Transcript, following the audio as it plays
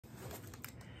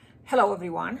Hello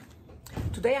everyone.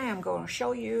 Today I am going to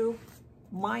show you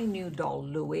my new doll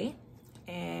Louie,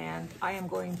 and I am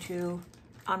going to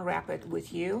unwrap it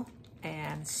with you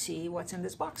and see what's in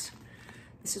this box.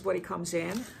 This is what it comes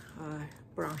in,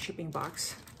 brown shipping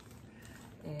box,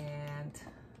 and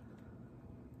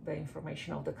the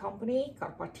information of the company,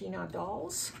 Carpatina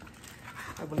dolls.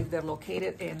 I believe they're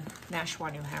located in Nashua,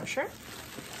 New Hampshire.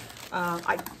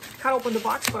 I cut open the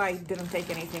box, but I didn't take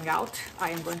anything out. I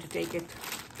am going to take it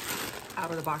out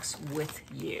of the box with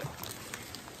you.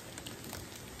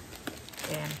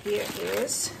 And here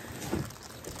is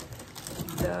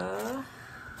the,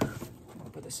 I'll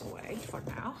put this away for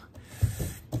now.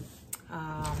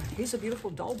 Here's a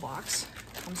beautiful doll box.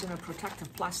 Comes in a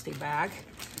protective plastic bag.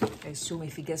 I assume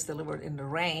if it gets delivered in the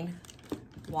rain,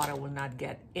 water will not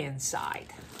get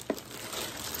inside.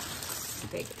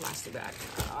 Take the plastic bag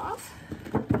off.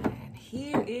 And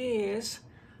here is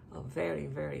a very,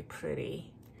 very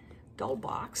pretty doll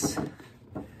box.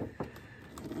 In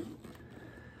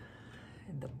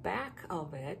the back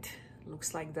of it,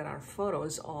 looks like there are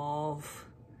photos of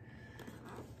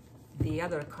the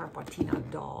other Carpatina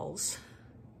dolls.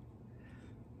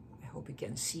 I hope you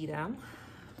can see them.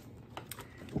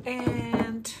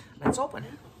 And let's open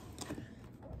it.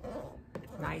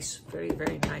 Nice, very,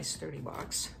 very nice sturdy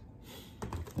box.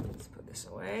 Let's put this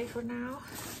away for now.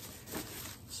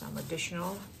 Some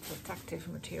additional protective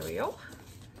material.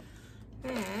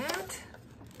 And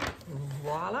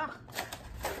voila.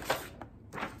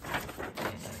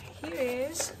 And here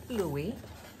is Louie.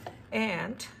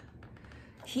 And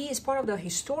he is part of the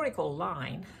historical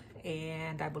line,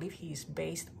 and I believe he's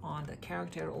based on the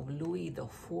character of Louis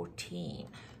XIV,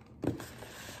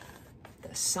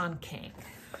 the Sun King.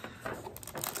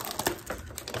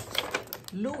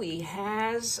 Louis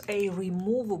has a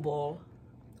removable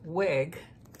wig.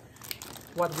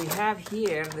 What we have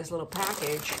here in this little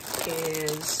package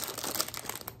is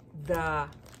the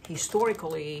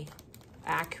historically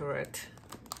accurate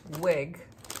wig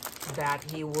that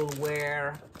he will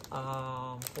wear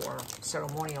for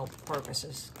ceremonial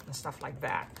purposes and stuff like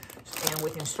that. And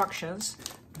with instructions,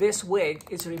 this wig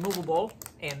is removable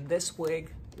and this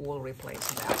wig will replace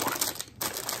that one.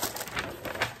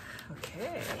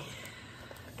 Okay,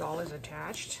 doll is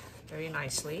attached very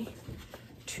nicely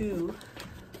to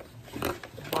the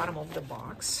bottom of the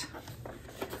box.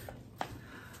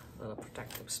 Little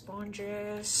protective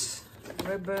sponges,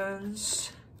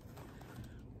 ribbons,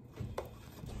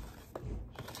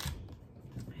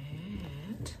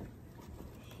 and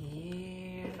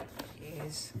here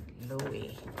is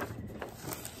Louie.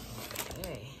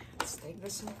 Okay, let's take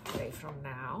this away from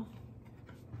now.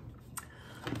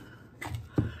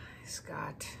 He's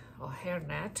got a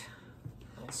hairnet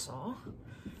also.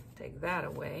 Take that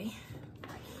away.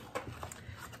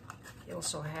 He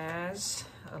also has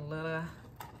a little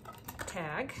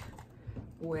tag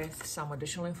with some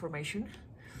additional information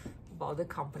about the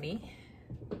company.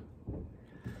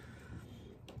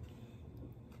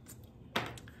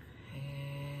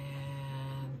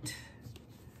 And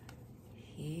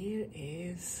here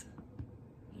is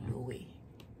Louie.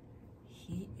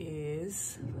 He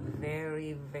is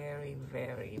very, very,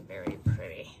 very, very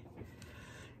pretty.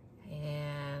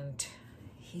 And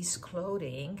his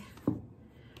clothing,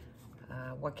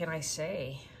 what can I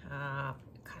say?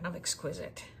 Kind of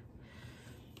exquisite.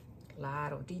 A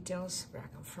lot of details, back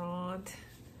and front.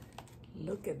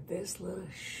 Look at this little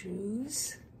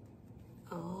shoes.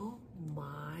 Oh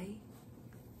my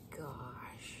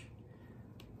gosh.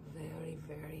 Very,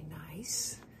 very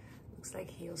nice. Looks like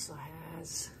he also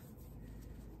has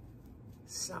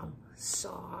some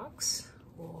socks,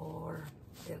 or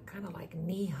they're kind of like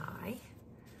knee-high.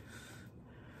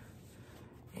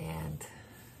 And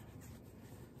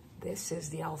this is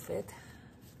the outfit.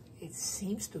 It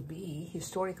seems to be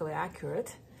historically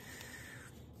accurate.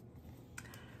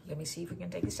 Let me see if we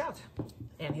can take this out.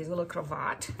 And his little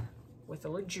cravat with a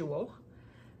little jewel.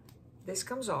 This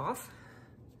comes off.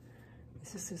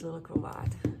 This is his little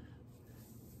cravat.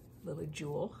 Little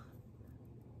jewel.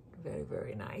 Very,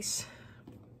 very nice.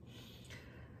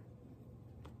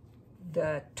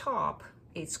 The top,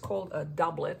 it's called a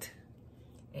doublet.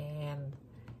 And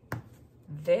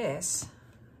this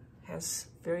has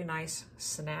very nice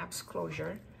snaps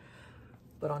closure,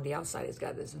 but on the outside it's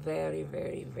got this very,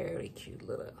 very, very cute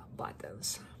little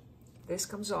buttons. This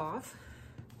comes off.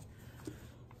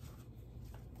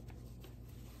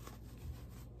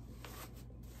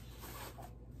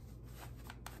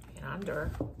 And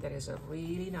under there is a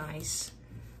really nice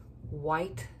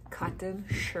white cotton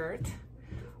shirt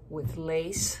with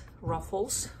lace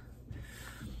ruffles.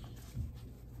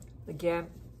 Again,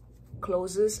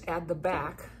 closes at the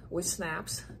back with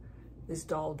snaps. This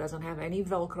doll doesn't have any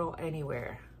Velcro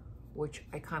anywhere, which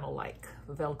I kind of like.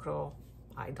 Velcro,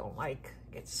 I don't like.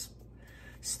 It's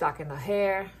stuck in the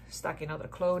hair, stuck in other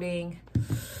clothing.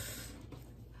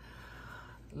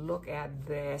 Look at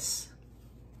this.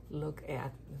 Look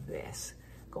at this.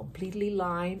 Completely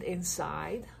lined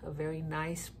inside. A very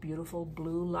nice, beautiful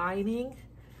blue lining.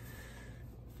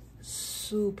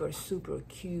 Super, super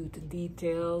cute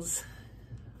details.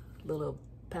 Little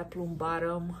peplum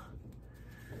bottom.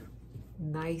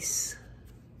 Nice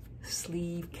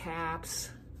sleeve caps.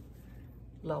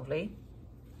 Lovely.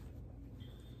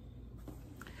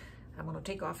 I'm going to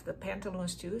take off the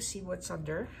pantaloons too, see what's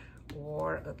under,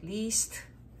 or at least,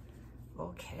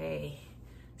 okay.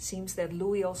 Seems that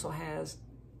Louis also has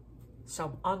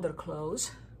some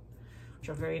underclothes, which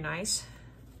are very nice.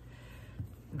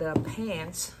 The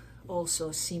pants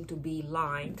also seem to be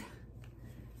lined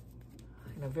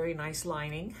in a very nice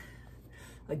lining.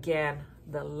 Again,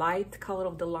 the light color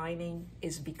of the lining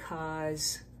is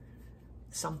because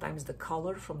sometimes the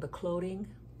color from the clothing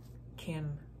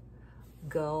can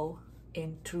go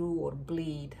into or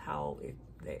bleed, how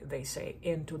they say,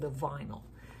 into the vinyl.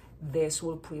 This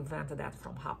will prevent that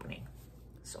from happening.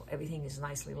 So everything is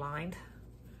nicely lined.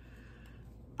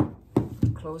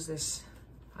 Close this.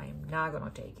 I am not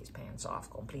gonna take his pants off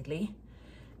completely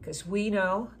because we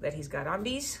know that he's got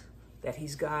undies, that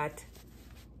he's got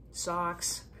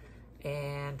socks,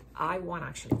 and I want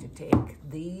actually to take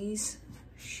these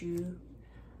shoes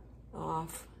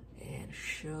off and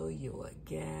show you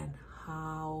again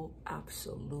how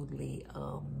absolutely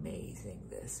amazing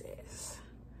this is.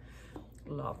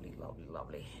 Lovely, lovely,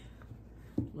 lovely.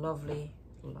 Lovely,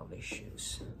 lovely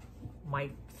shoes.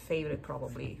 My favorite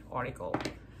probably article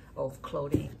of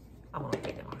clothing. I'm gonna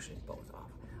take them actually both off.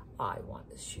 I want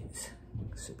these shoes.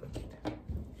 Super cute.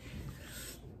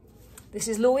 This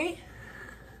is Louis.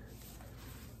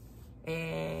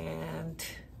 And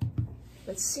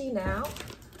let's see now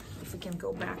if we can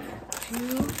go back to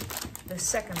the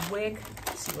second wig,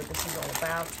 see what this is all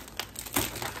about.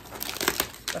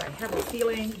 But I have a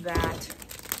feeling that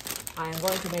I'm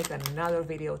going to make another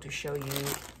video to show you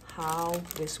how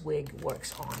this wig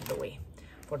works on Louis.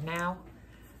 For now,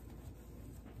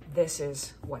 this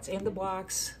is what's in the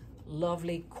box.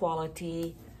 Lovely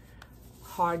quality,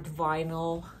 hard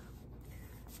vinyl.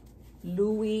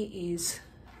 Louis is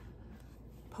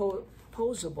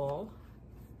posable,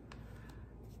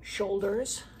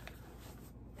 shoulders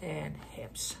and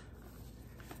hips.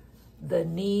 The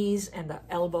knees and the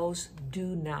elbows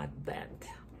do not bend.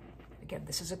 Again,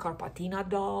 this is a Carpatina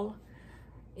doll.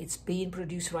 It's being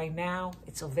produced right now.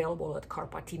 It's available at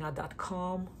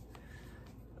carpatina.com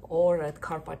or at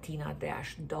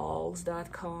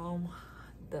carpatina-dolls.com.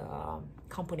 The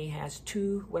company has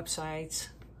two websites.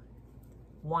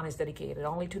 One is dedicated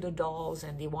only to the dolls,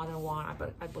 and the other one,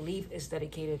 I believe, is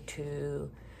dedicated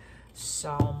to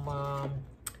some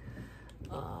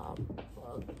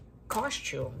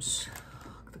costumes.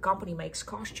 The company makes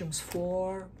costumes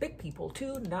for big people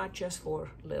too, not just for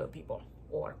little people,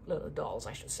 or little dolls,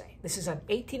 I should say. This is an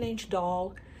 18-inch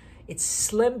doll. It's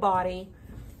slim body.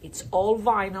 It's all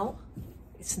vinyl.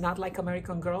 It's not like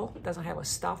American Girl. It doesn't have a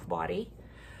stuffed body.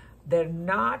 They're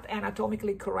not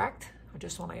anatomically correct. I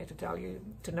just wanted to tell you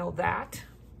to know that.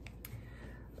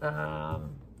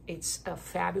 It's a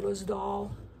fabulous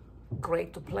doll.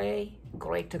 Great to play,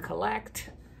 great to collect.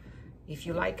 If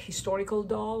you like historical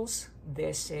dolls,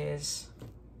 this is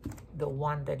the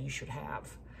one that you should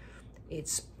have.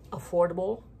 It's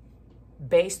affordable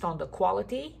based on the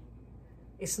quality.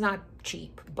 It's not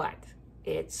cheap, but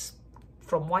it's,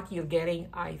 from what you're getting,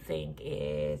 I think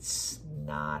it's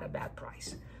not a bad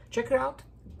price. Check it out.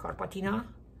 Carpatina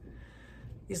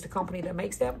is the company that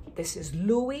makes them. This is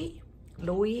Louis,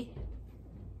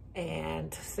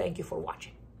 and thank you for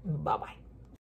watching. Bye-bye.